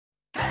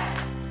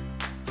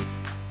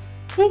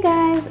Hey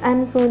guys,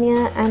 I'm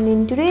Sonia and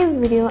in today's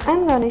video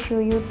I'm gonna show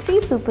you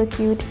 3 super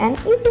cute and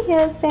easy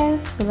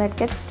hairstyles, so let's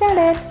get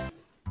started.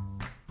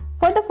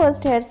 For the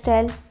first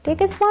hairstyle,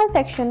 take a small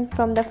section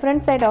from the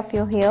front side of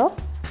your hair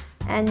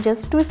and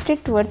just twist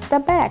it towards the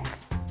back.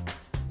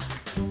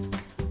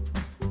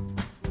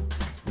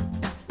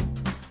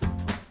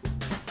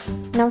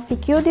 Now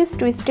secure this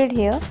twisted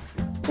hair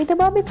with a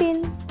bobby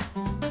pin.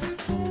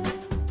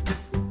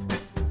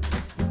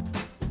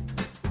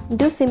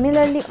 Do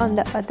similarly on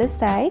the other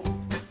side.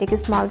 Take a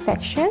small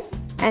section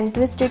and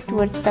twist it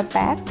towards the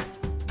back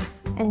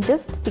and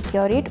just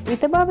secure it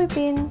with a bobby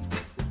pin.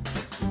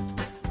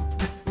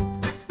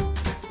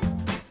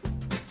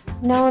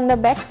 Now on the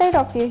back side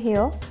of your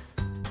hair,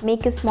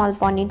 make a small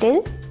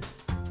ponytail.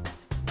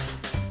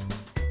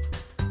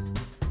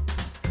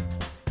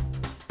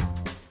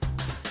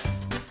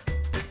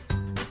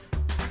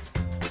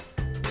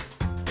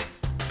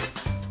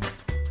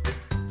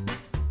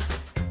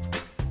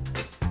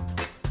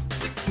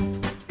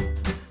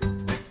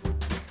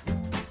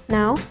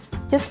 Now,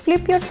 just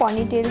flip your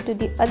ponytail to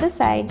the other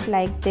side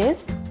like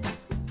this.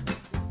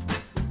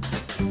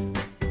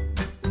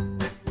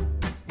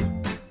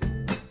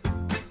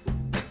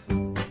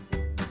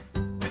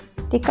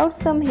 Take out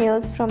some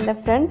hairs from the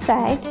front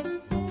side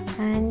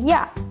and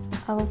yeah,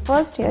 our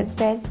first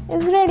hairstyle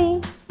is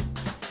ready.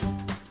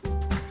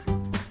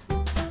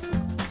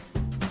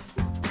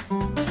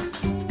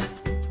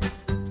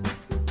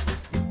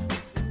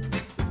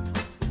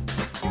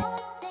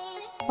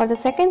 For the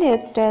second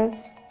hairstyle,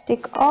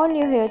 take all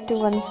your hair to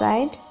one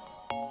side.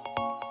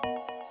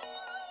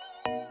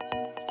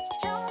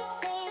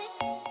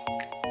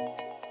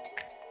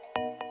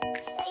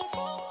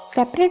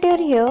 Separate your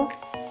hair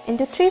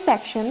into 3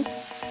 sections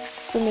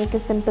to make a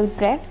simple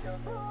braid.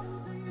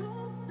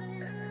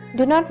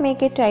 Do not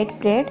make a tight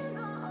braid.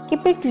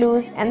 Keep it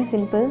loose and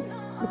simple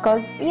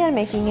because we are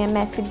making a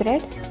messy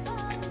braid.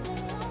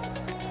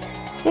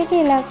 Take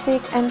an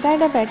elastic and tie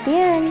it up at the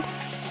end.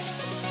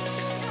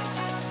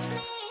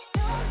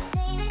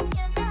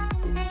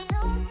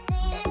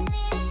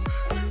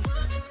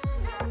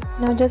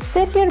 Now just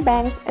set your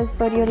bangs as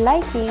per your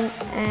liking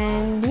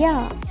and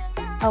yeah,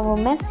 our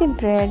messy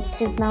braid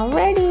is now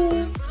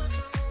ready.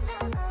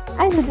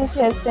 I do this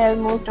hairstyle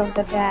most of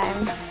the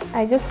time.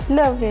 I just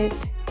love it.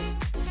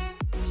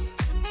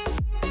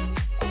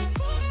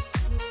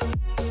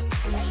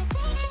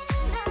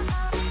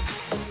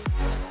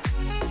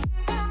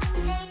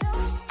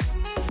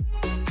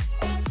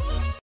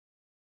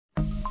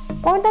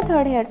 For the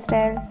third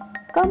hairstyle,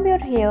 comb your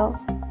hair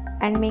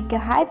and make a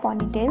high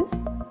ponytail.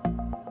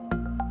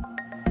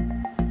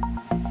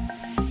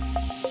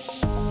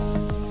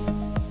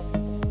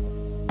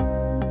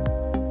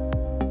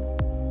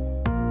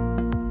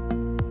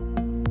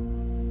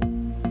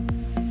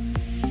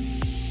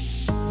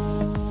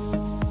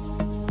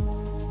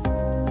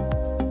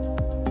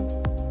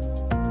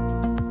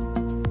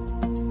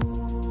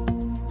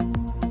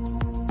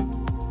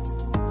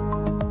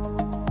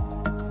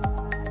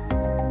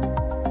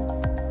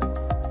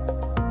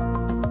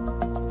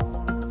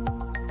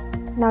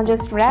 Now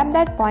just wrap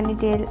that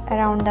ponytail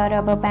around the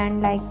rubber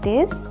band like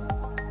this.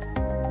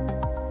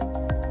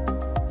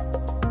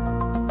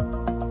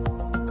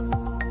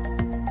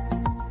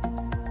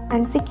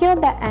 And secure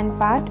the end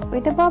part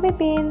with a bobby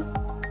pin.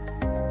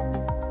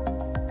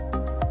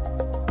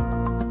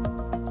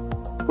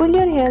 Pull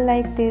your hair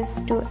like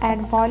this to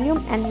add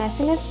volume and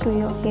messiness to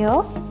your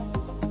hair.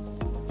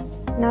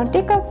 Now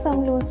take out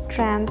some loose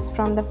strands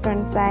from the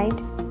front side.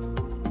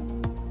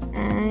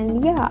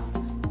 And yeah,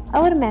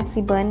 our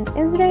messy bun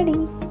is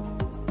ready.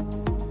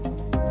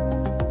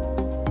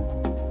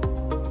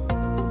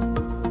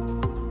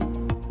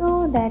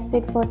 So that's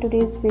it for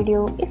today's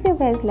video. If you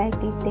guys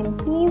liked it, then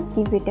please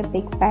give it a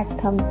big fat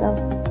thumbs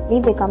up,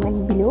 leave a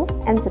comment below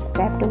and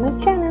subscribe to my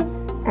channel.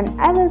 And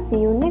I will see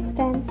you next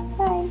time.